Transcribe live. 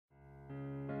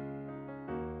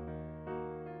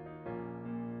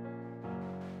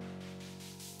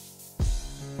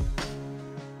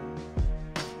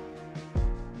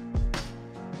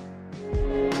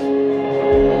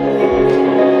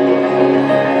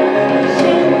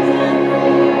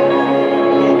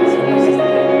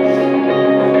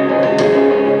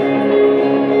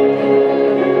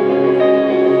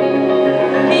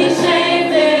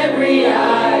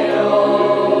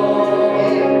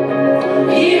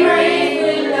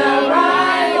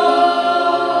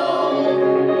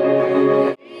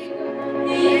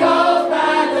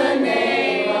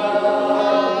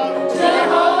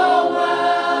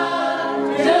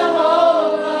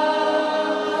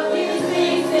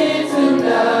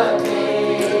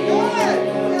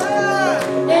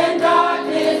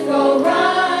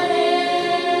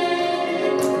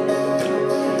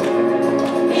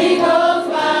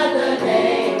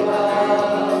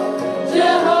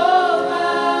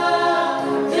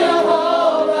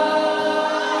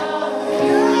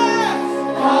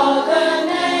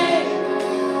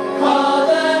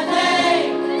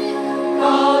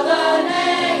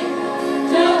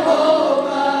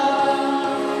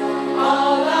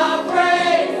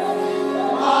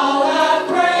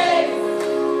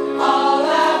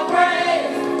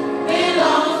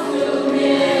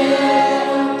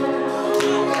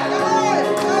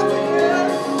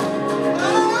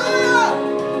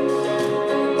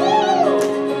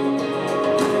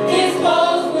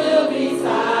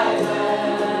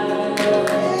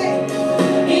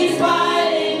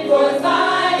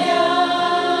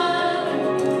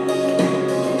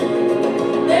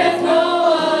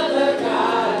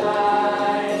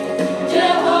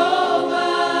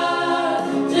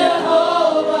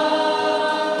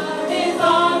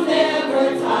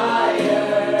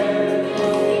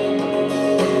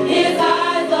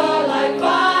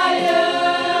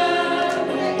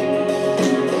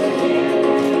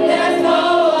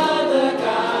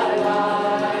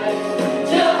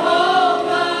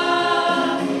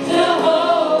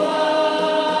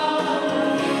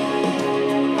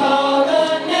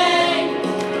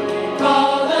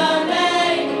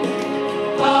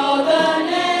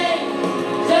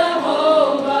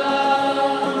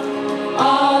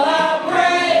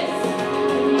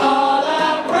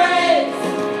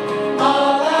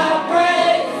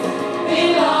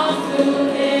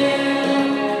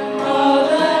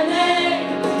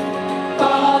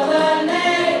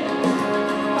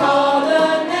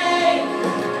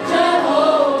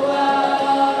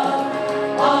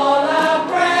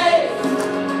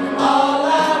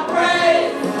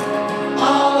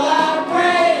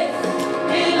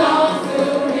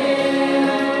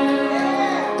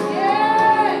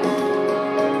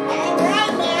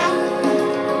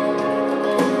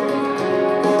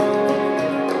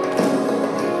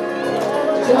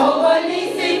Jehovah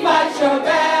Nissi, fight your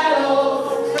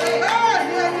battles.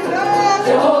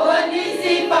 Jehovah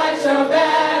Nissi, fight your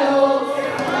battles.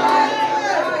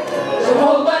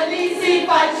 Jehovah Nissi,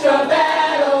 fight your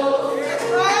battles.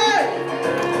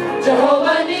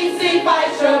 Jehovah Nissi,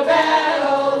 fight your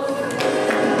battles.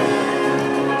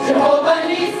 Jehovah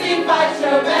Nissi, fight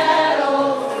your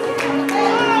battles.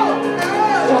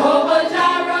 Jehovah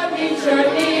Jireh, meet your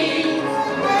needs.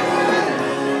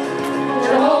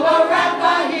 Jehovah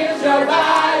Rapha, heals your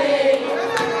body.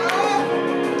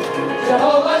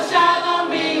 Jehovah Shalom,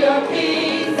 be your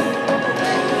peace.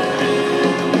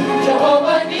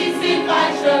 Jehovah Nissi,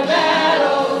 fight your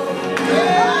battles.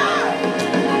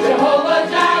 Jehovah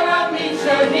Jireh, meet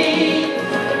your needs.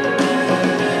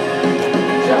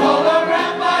 Jehovah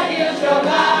Rapha, heals your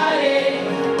body.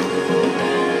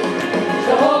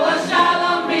 Jehovah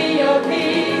Shalom, be your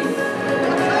peace.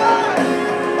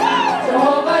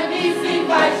 Jehovah Nissi,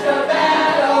 fight your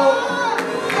battles.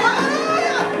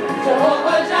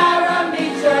 Jehovah Jireh,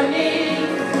 meet your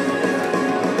needs.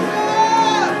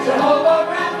 Jehovah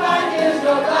Rapha, heals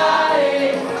your body.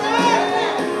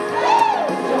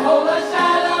 Jehovah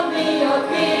Shalom, be your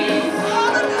peace.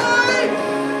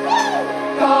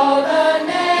 Call the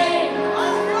name,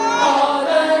 call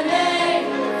the name,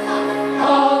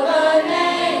 call the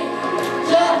name,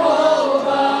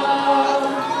 Jehovah.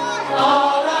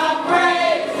 All our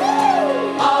praise,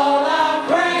 all our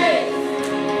praise,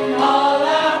 all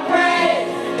our praise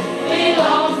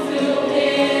belongs to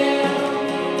Him.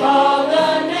 Call the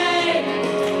name,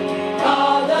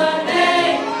 call the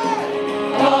name,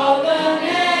 call the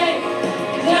name,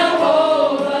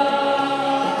 Jehovah.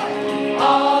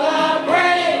 All our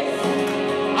praise,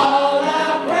 all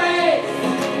our praise,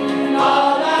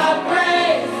 all our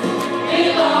praise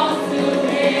belongs to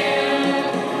Him.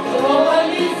 Jehovah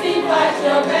Nissi, fight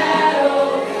your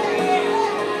battles.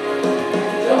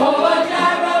 Jehovah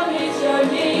Jireh, meet your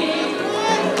needs.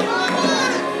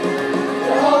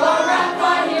 Jehovah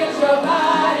Rapha, heals your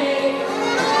body.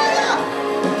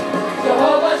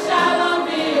 Jehovah Shalom,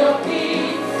 be your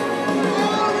peace.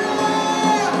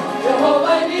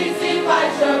 Jehovah Nissi,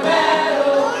 fight your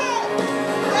battles.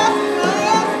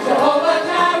 Jehovah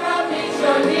Jireh, meet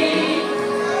your needs.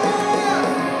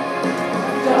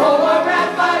 Jehovah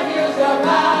Rapha, heals your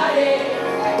body.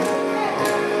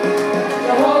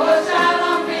 Jehovah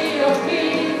Shalom, be your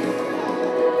peace.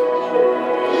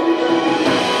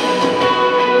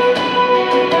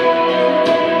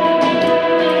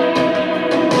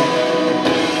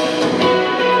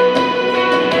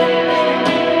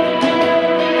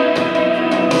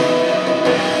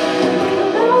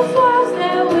 Those walls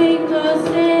that we could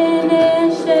sin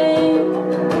and shame,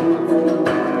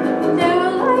 they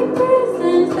were like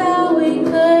prisons that we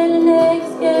couldn't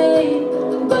escape.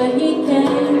 But He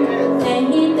came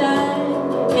and He died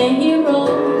and He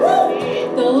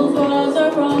rose. Those walls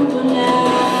are rumble now.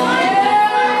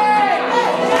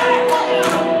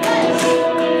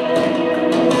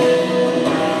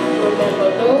 Remember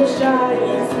those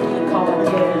giants we called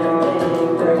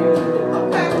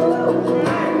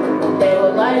they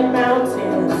were like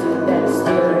mountains that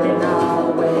stood in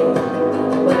our way.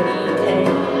 But He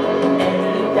came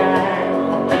and He died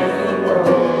and He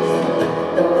rose.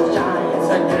 Those giants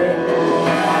are dead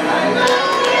now.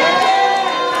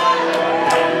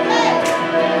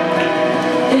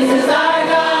 This is our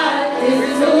God. This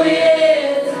is who He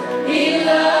is. He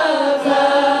loves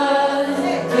us.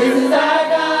 This is our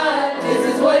God. This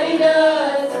is what He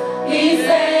does. He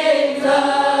saves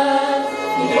us.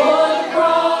 He bore the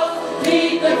cross,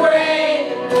 beat the grave.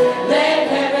 Let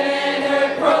heaven and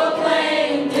earth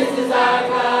proclaim. This is our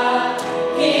God,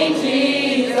 King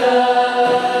Jesus.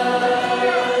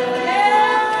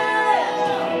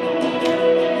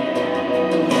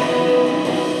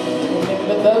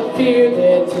 Remember the fear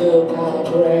that took our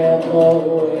breath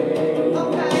away.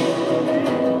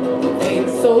 Faith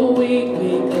so weak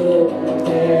we could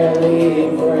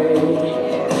barely pray.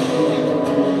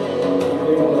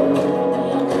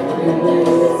 We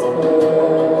whisper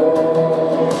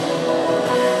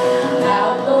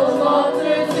out those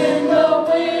altars in the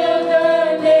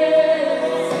wilderness.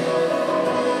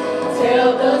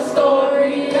 Tell the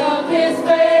story of His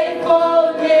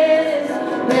faithfulness.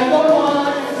 Never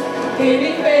once did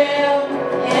He fail,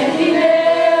 and He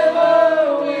never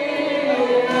will.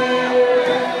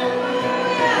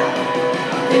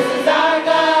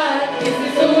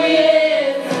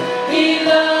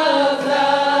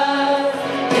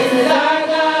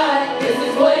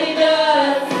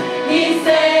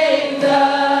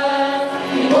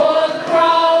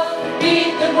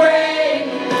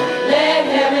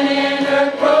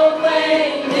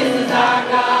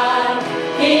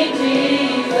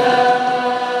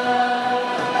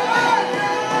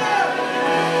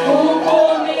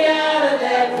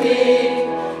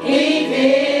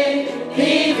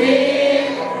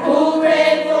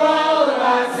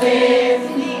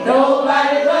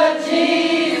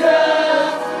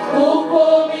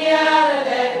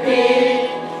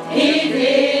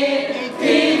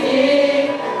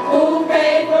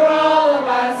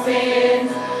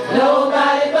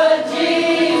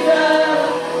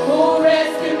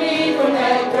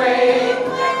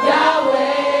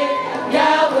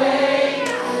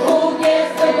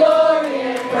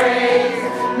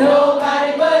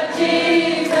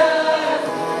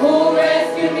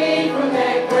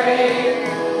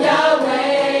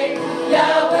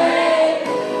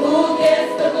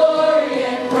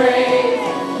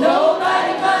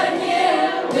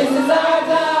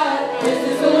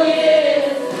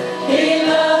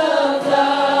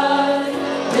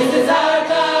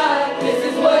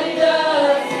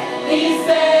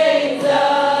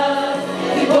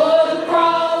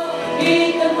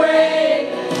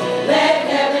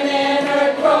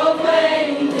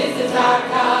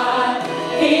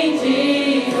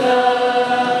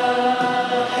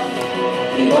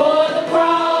 He bore the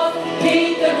cross,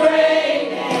 beat the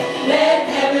grave. Let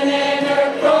heaven and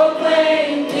earth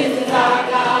proclaim, this is our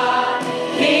God,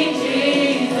 King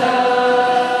Jesus.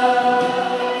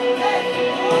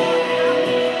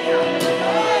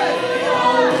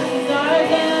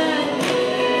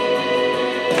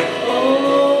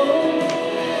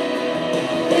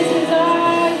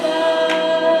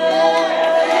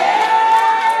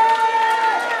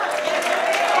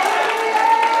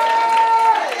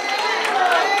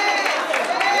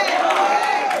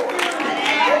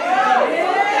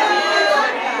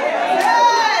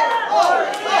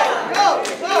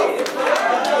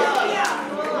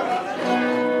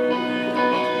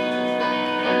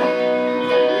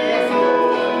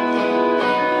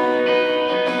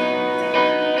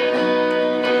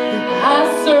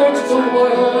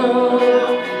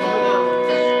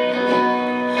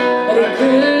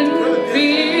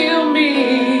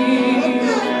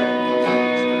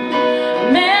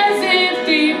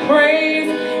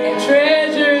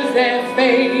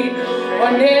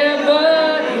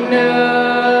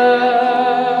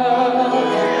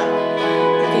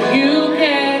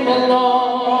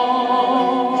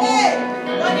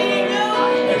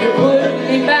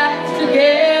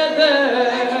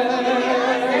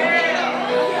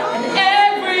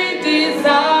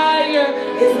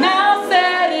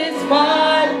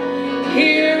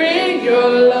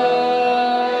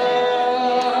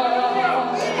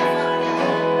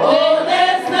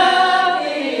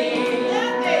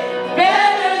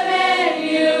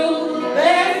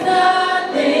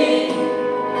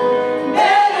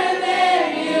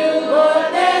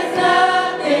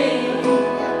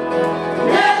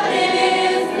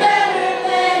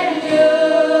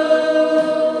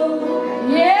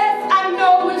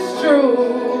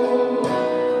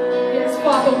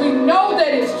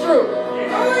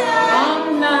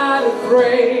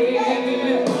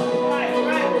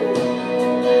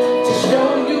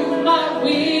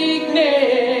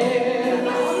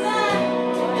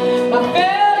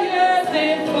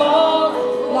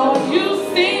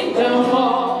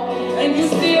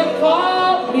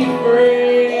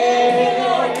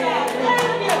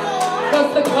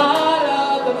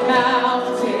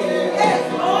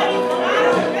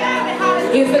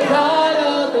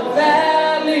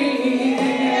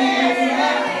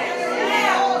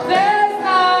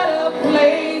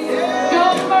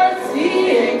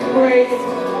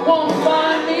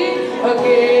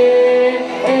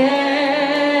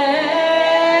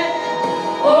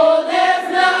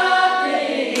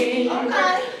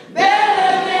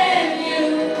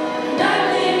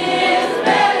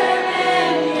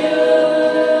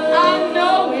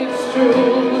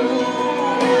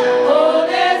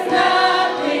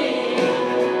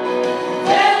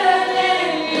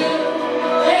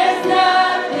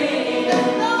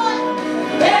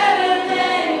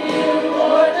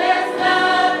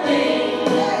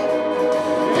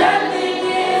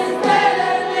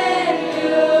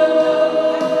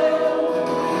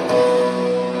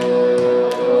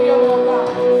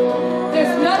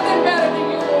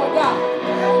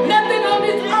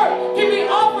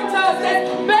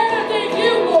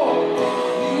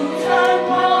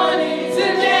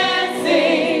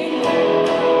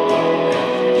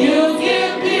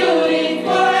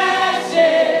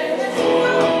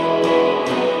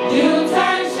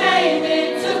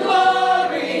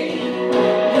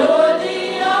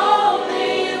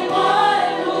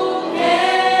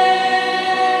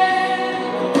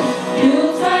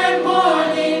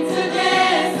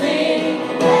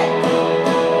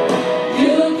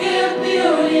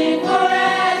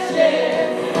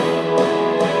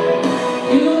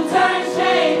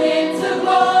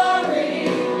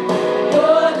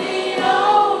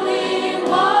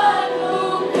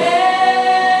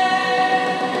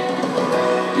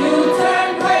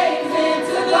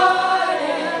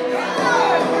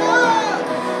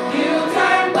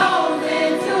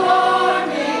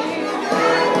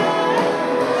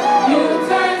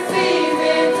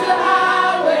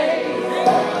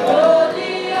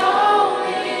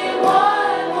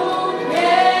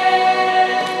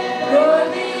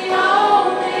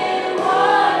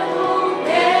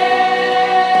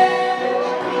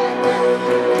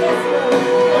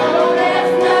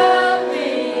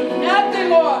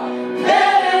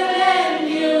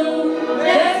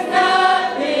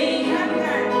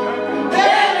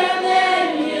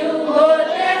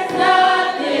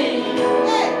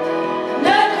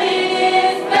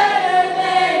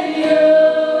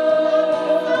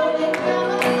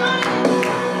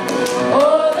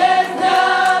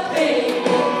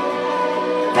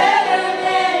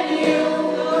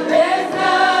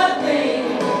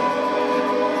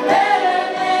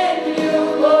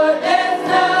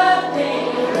 There's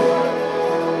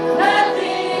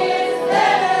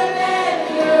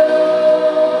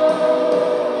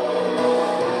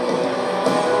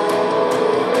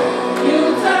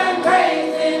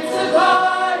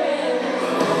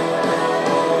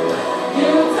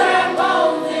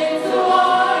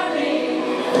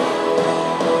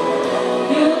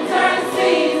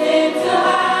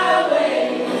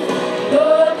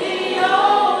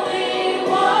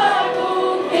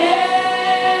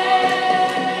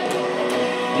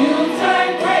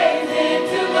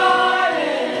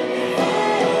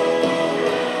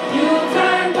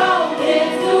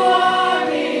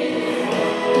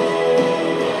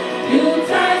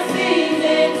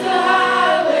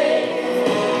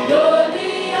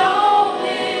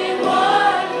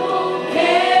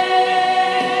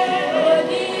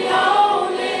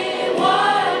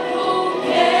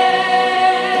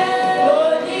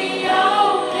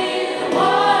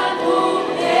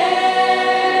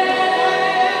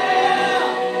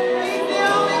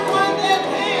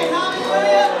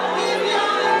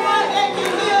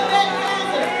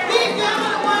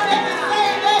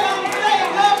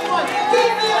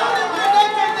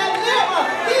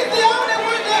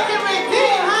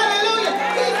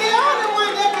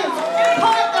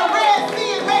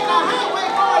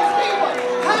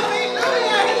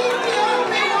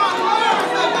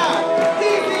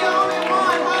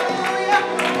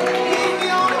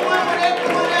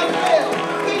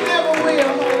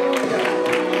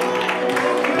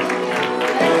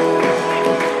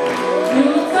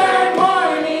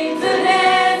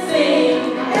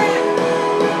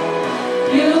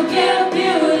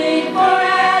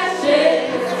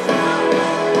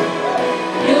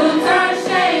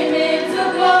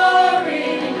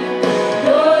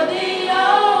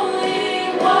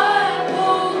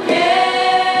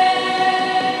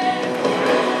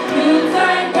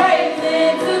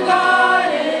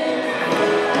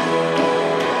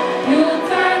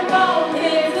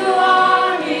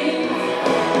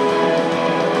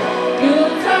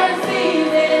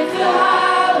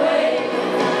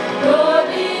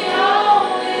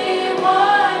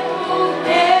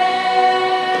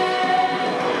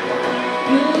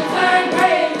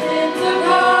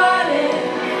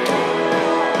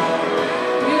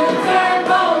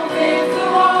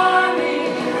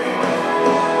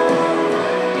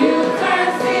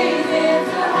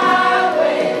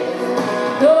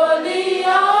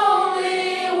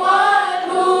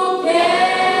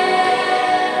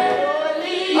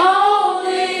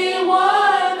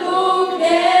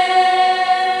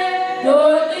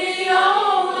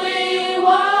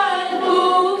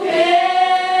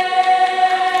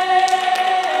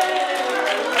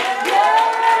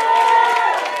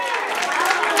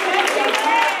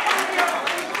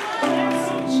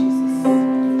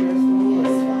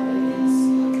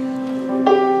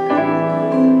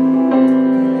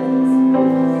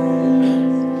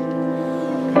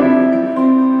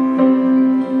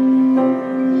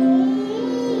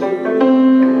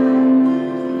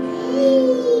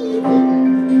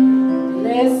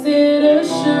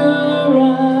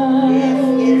assurance.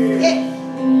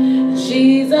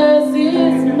 Jesus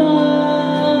is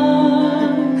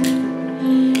mine.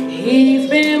 He's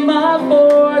been my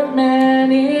fourth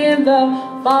man in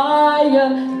the fire,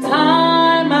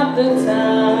 time after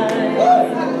time.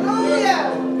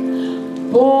 Hallelujah.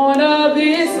 Born of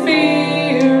His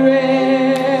Spirit,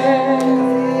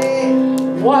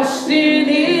 washed in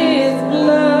His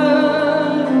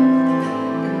blood,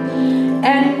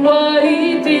 and what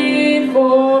He did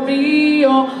for me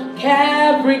on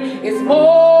Calvary is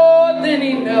more than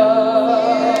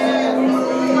enough.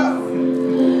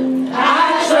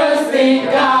 I trust in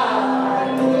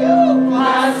God,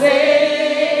 my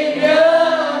Savior,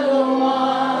 the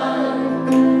one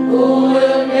who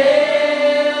will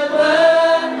never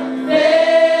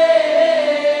fail.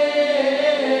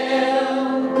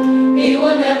 He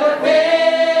will never fail.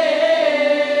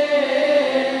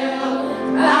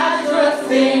 I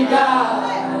trust in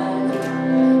God,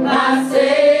 my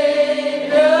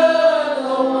Savior,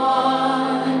 the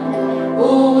one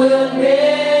who will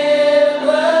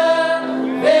never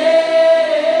fail.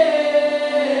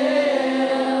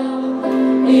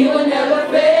 He will never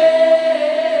fail.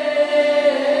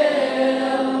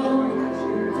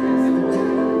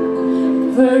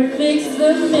 Perfect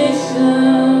submission,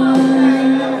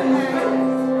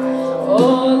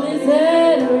 all is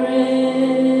at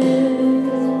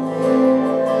rest.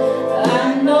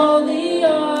 I know the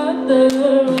author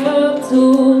of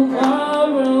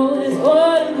tomorrow is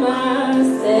ordering my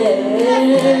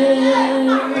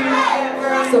steps.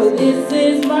 So this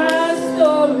is my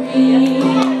story,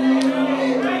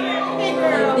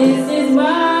 this is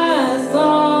my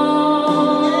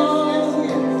song.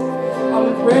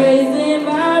 I'm praising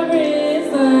my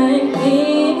risen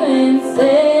King and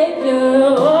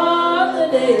Savior all the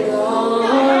day long.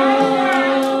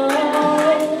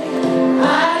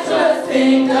 I trust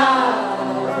in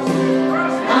God,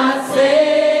 my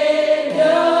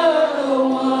Savior, the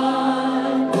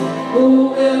one who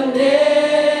will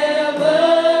never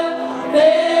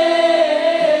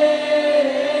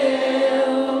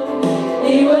fail.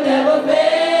 He will never fail.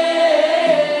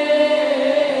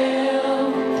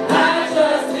 I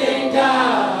trust in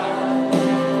God,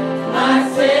 my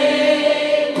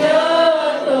Savior,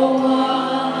 the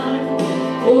one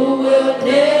who will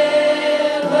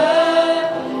never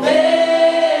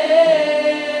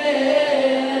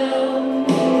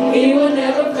fail. He will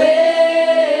never fail.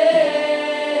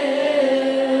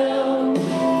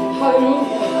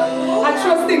 Hallelujah. I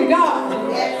trust in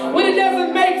God when it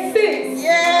doesn't make sense.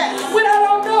 When I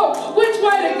don't know which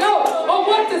way to go or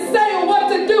what to say or what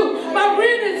to do. My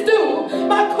rent is due.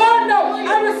 My car note. I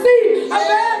received a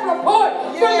bad report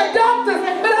from the doctors,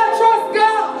 but I trust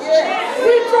God.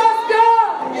 We trust God.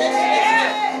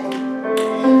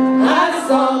 I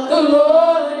sought the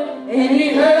Lord and He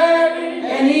heard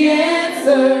and He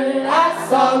answered. I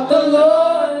sought the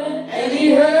Lord and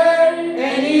He heard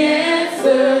and He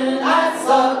answered. I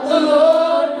sought the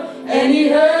Lord and He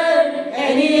heard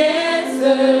and He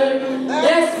answered.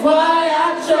 That's why I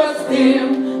trust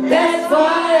Him. That's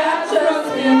why I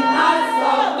trust Him. I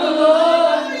sought the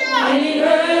Lord and He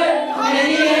heard and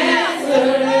He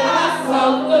answered. I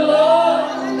sought the Lord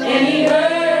and He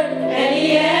heard and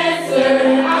He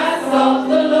answered. I sought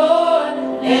the Lord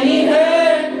and He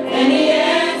heard and He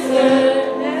answered.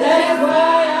 That's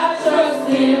why I trust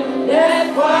Him. That's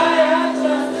why I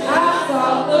trust Him. I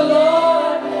sought the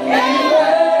Lord and He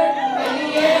heard and He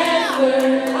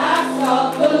answered. I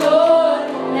sought the Lord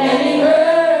and He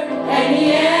heard and He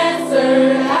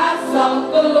answered. I sought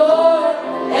the Lord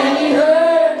and He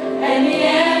heard and He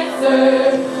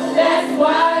answered. That's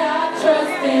why I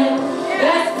trust Him.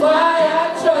 That's why I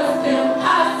trust Him. I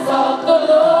sought the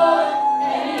Lord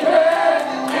and He heard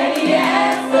and He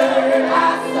answered. I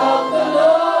sought the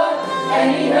Lord and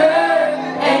He heard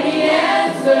and He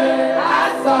answered. I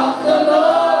sought the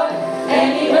Lord and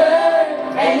He heard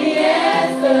and He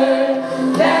answered.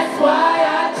 That's why I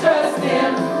trust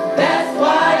Him. That's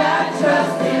why I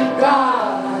trust Him.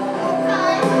 God,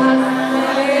 my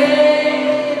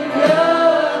Savior,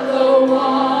 the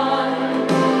one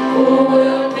who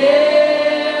will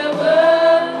never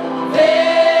fail.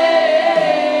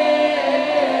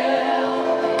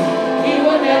 He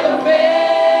will never fail.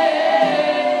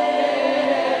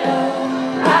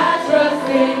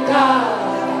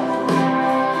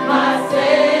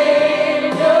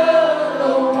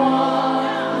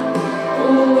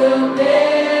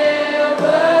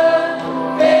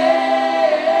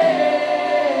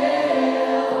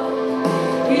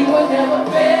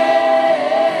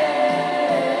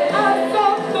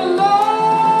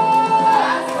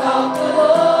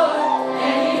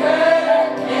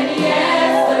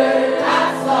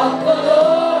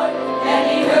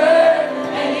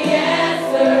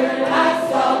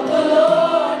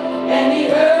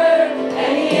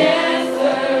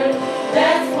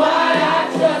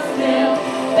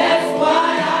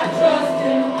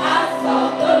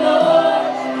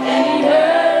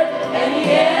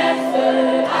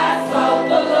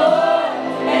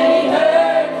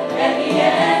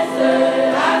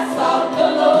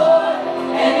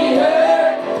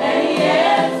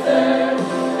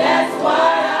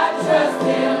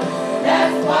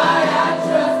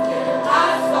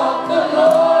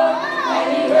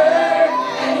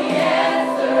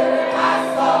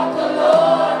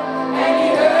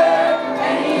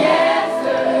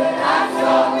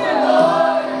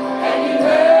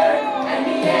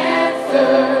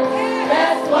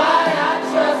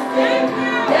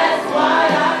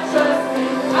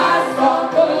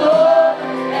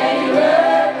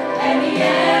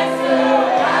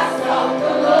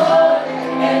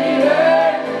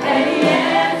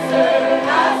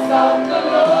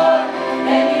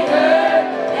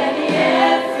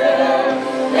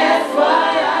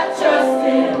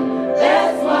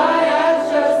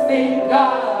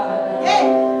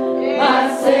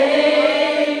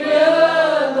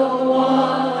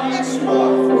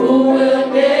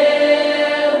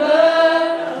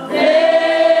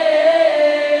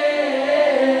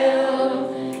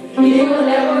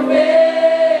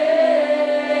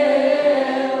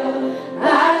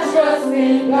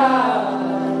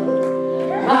 God,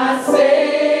 my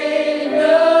Savior,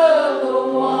 the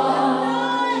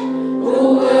one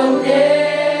who will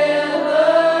never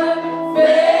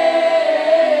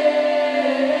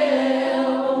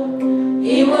fail.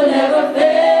 He will never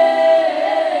fail.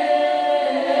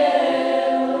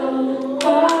 I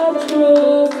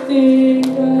trust in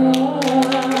God.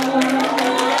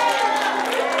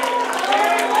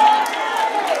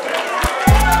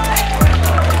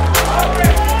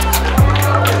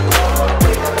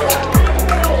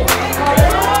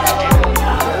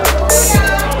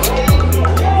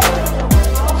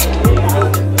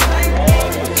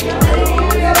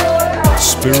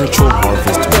 Spiritual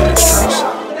Harvest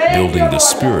Ministries, building the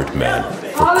spirit man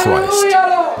for Christ,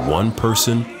 one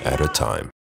person at a time.